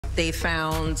They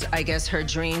found, I guess, her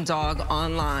dream dog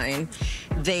online.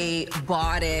 They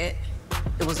bought it.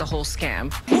 It was a whole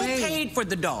scam. Who paid for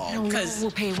the dog? Because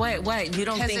who paid what? What? You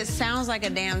don't think? Because it sounds like a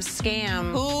damn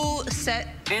scam. Who set?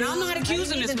 And I'm not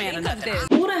accusing this man of nothing.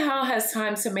 Who the hell has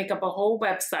time to make up a whole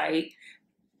website,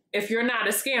 if you're not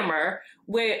a scammer,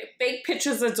 with fake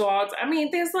pictures of dogs? I mean,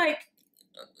 there's like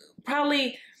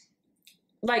probably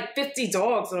like 50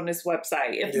 dogs on this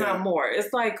website, if not more.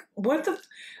 It's like, what the,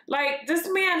 like, this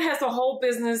man has a whole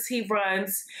business he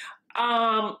runs.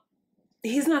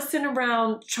 He's not sitting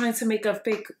around trying to make up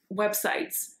fake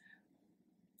websites.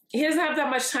 He doesn't have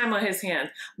that much time on his hands.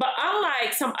 But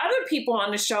unlike some other people on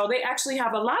the show, they actually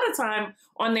have a lot of time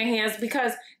on their hands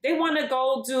because they want to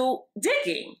go do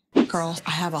digging. Girls, I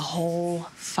have a whole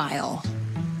file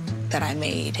that I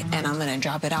made, and I'm going to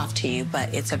drop it off to you,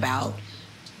 but it's about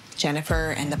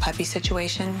Jennifer and the puppy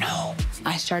situation. No.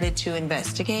 I started to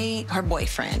investigate her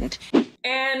boyfriend.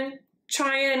 And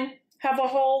try and have a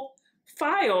whole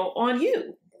file on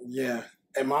you. Yeah.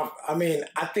 And I mean,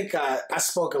 I think I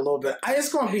spoke a little bit.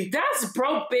 It's gonna be, that's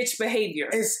broke bitch behavior.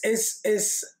 It's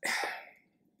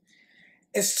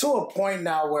to a point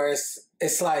now where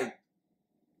it's like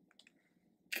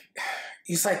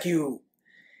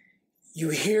you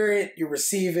hear it, you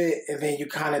receive it, and then you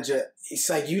kind of just, it's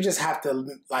like you just have to,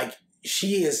 like,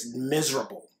 she is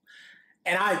miserable.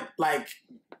 And I've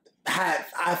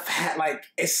had like,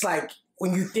 it's like,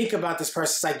 when you think about this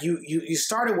person, it's like you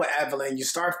started with Evelyn, you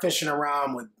start fishing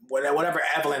around with whatever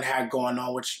Evelyn had going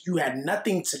on, which you had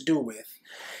nothing to do with.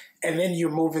 And then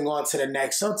you're moving on to the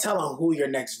next. So tell them who your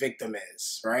next victim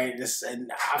is, right?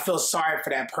 And I feel sorry for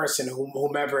that person,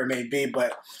 whomever it may be.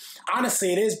 But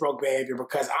honestly, it is broke behavior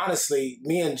because honestly,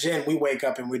 me and Jen, we wake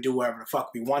up and we do whatever the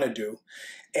fuck we want to do.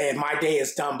 And my day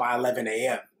is done by 11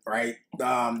 a.m., right?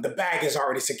 The bag is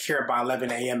already secured by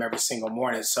 11 a.m. every single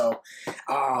morning. So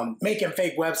making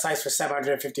fake websites for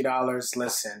 $750,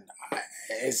 listen,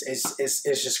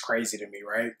 it's just crazy to me,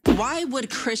 right? Why would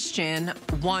Christian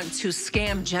want to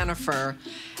scam Jennifer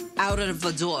out of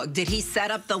a dog? Did he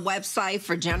set up the website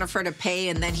for Jennifer to pay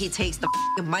and then he takes the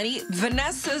money?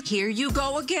 Vanessa, here you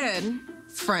go again,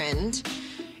 friend,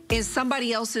 in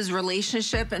somebody else's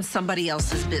relationship and somebody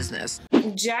else's business.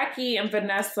 Jackie and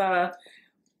Vanessa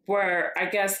were, I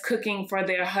guess, cooking for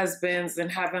their husbands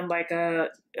and having like a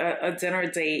dinner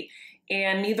date,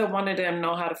 and neither one of them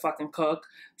know how to fucking cook.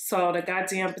 So the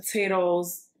goddamn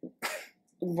potatoes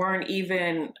weren't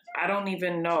even, I don't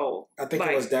even know. I think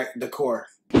it was decor.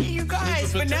 You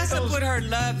guys, Vanessa put her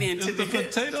love into the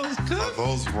potatoes cooked? Are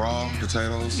those raw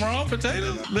potatoes? Raw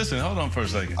potatoes? Listen, hold on for a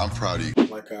second. I'm proud of you.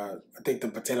 Like, I think the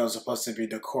potatoes are supposed to be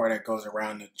decor that goes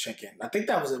around the chicken. I think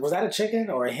that was that a chicken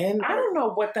or a hen? I don't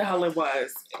know what the hell it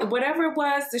was. Whatever it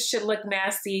was, this shit looked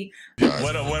nasty.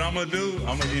 What I'm gonna do,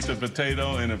 I'm gonna eat the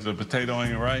potato, and if the potato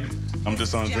ain't right, I'm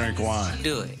just gonna drink wine.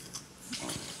 Do it.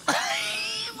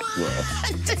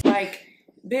 Like,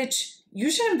 bitch, you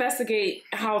should investigate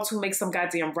how to make some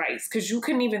goddamn rice, because you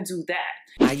couldn't even do that.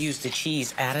 I used the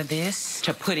cheese out of this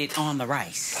to put it on the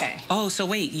rice. Okay. Oh, so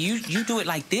wait, you do it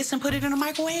like this and put it in the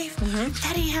microwave? Mm-hmm.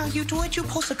 That ain't how you do it. You're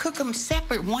supposed to cook them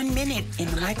separate 1 minute in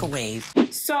the microwave.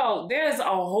 So there's a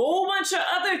whole bunch of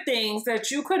other things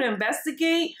that you could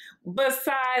investigate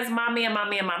besides my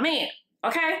man,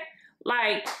 okay?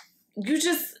 Like,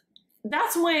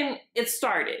 that's when it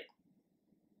started,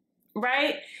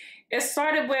 right? It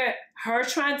started with her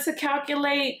trying to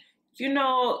calculate, you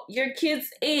know, your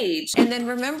kid's age. And then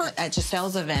remember at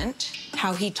Giselle's event,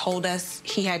 how he told us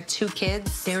he had 2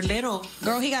 kids? They're little.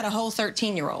 Girl, he got a whole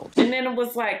 13-year-old. And then it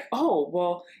was like, oh,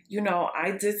 well, you know,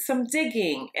 I did some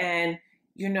digging and,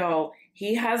 you know,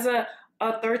 he has a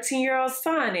 13-year-old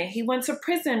son and he went to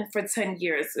prison for 10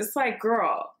 years. It's like,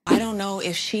 girl. I don't know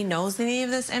if she knows any of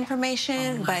this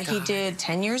information, but he did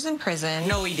 10 years in prison.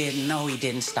 No, he didn't. No, he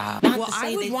didn't. Stop. Well,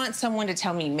 I would want someone to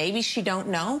tell me. Maybe she don't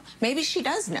know. Maybe she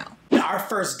does know. Our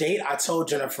first date, I told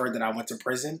Jennifer that I went to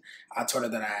prison. I told her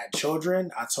that I had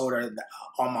children. I told her that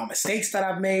all my mistakes that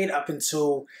I've made up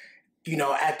until, you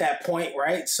know, at that point,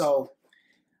 right? So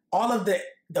all of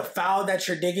the file that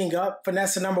you're digging up,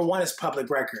 Vanessa, number one, is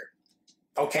public record.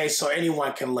 Okay, so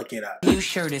anyone can look it up. You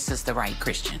sure this is the right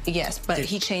Christian? Yes, but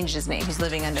he changed his name. He's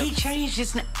living under... He changed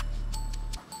his name.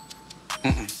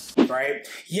 Right?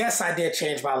 Yes, I did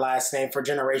change my last name for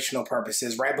generational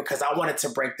purposes, right? Because I wanted to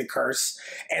break the curse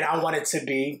and I wanted to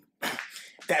be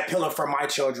that pillar for my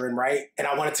children, right? And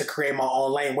I wanted to create my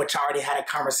own lane, which I already had a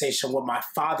conversation with my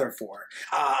father for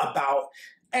about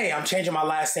hey, I'm changing my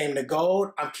last name to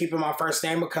Gold. I'm keeping my first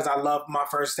name because I love my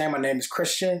first name. My name is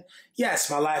Christian. Yes,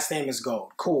 my last name is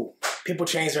Gold. Cool. People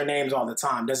change their names all the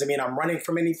time. Doesn't mean I'm running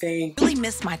from anything. I really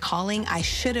missed my calling. I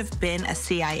should have been a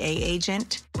CIA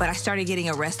agent, but I started getting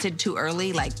arrested too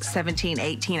early, like 17,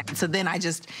 18. So then I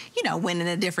just, went in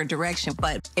a different direction.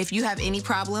 But if you have any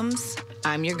problems,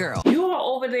 I'm your girl. You are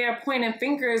over there pointing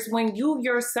fingers when you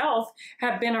yourself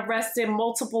have been arrested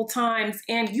multiple times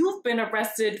and you've been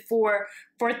arrested for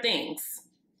things.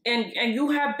 And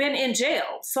you have been in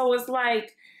jail. So it's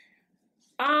like,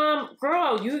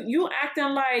 girl, you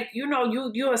acting like, you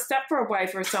a Stepford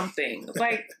wife or something.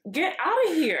 Like, get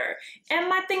out of here. And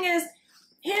my thing is,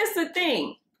 here's the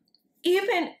thing.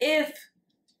 Even if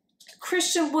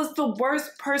Christian was the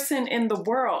worst person in the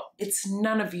world, it's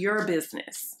none of your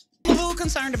business. I'm a little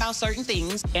concerned about certain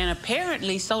things, and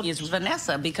apparently so is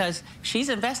Vanessa because she's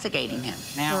investigating him.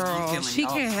 Now, Girl, she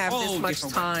can't have this much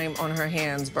time on her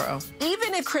hands, bro.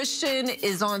 Even if Christian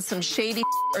is on some shady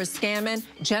or scamming,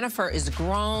 Jennifer is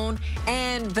grown,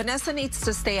 and Vanessa needs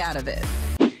to stay out of it.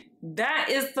 That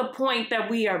is the point that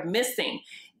we are missing.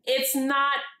 It's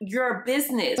not your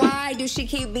business. Why do she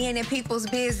keep being in people's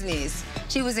business?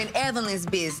 She was in Evelyn's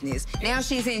business. Now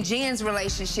she's in Jen's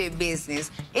relationship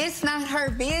business. It's not her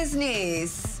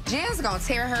business. Jen's gonna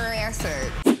tear her ass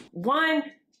up. One,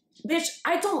 bitch,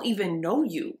 I don't even know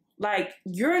you. Like,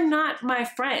 you're not my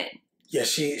friend. Yeah,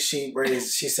 she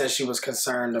said she was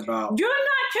concerned about. You're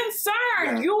not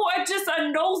concerned. Yeah. You are just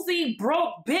a nosy,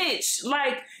 broke bitch.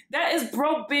 Like, that is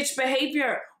broke bitch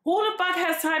behavior. Who the fuck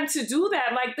has time to do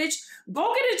that? Like, bitch,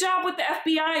 go get a job with the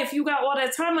FBI if you got all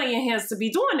that time on your hands to be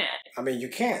doing that. I mean, you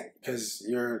can't because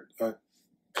you're a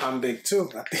convict too,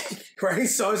 I think, right?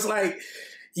 So it's like,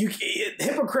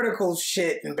 hypocritical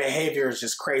shit and behavior is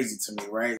just crazy to me, right?